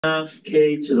half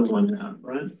K to the 1/2,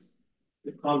 right?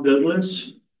 All good with.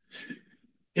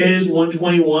 K is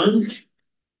 121.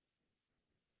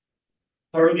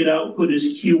 Target output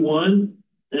is Q1,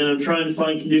 and I'm trying to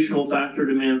find conditional factor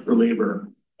demand for labor.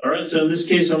 All right, so in this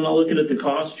case, I'm not looking at the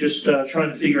cost, just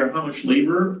trying to figure out how much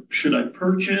labor should I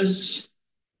purchase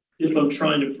if I'm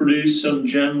trying to produce some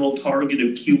general target of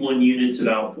Q1 units of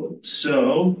output.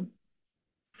 So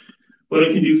what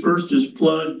I can do first is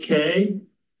plug K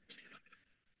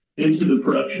into the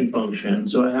production function.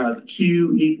 So I have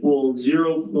Q equals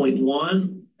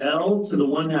 0.1 L to the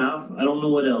 1/2. I don't know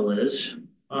what L is,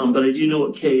 but I do know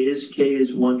what K is. K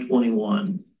is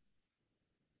 121.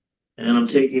 And I'm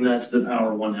taking that to the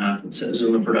power 1/2, it says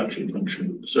in the production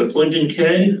function. So I plugged in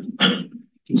K,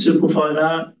 can simplify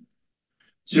that.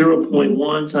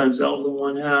 0.1 times L to the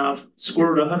 1/2.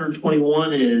 Square root of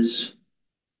 121 is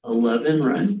 11,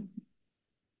 right?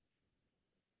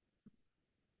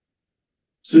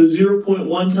 So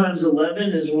 0.1 times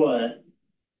 11 is what?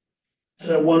 Is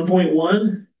that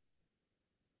 1.1?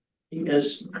 You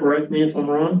guys correct me if I'm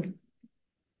wrong.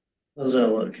 How's that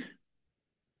look?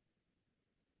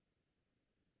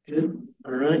 Good.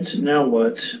 All right, now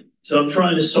what? So I'm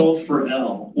trying to solve for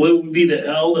L. What would be the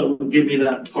L that would give me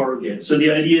that target? So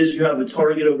the idea is you have a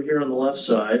target over here on the left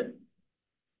side,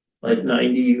 like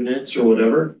 90 units or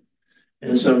whatever.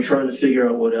 And so I'm trying to figure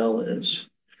out what L is.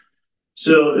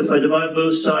 So if I divide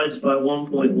both sides by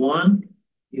 1.1,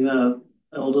 you have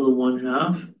L to the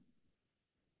 1/2.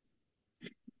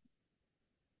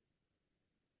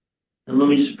 And let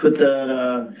me just put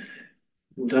that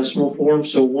in decimal form.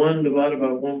 So 1 divided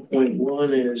by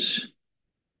 1.1 is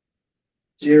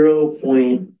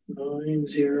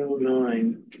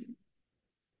 0.909.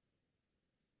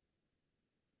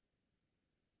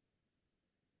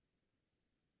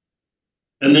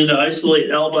 And then to isolate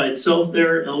L by itself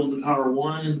there, L to the power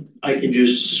 1, I can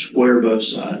just square both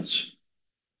sides.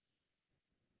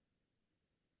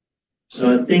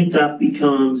 So I think that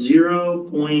becomes 0.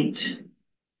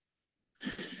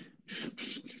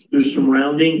 There's some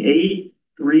rounding, 8,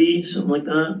 3, something like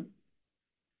that.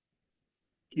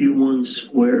 Q1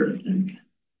 squared, I think.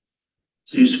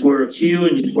 So you square a Q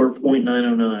and you square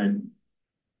 0.909.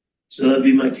 So that'd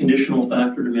be my conditional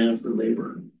factor demand for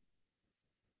labor.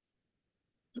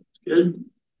 Good.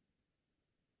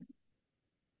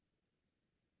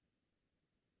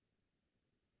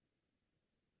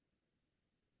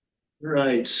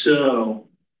 Right, so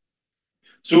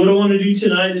what I want to do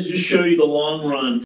tonight is just show you the long run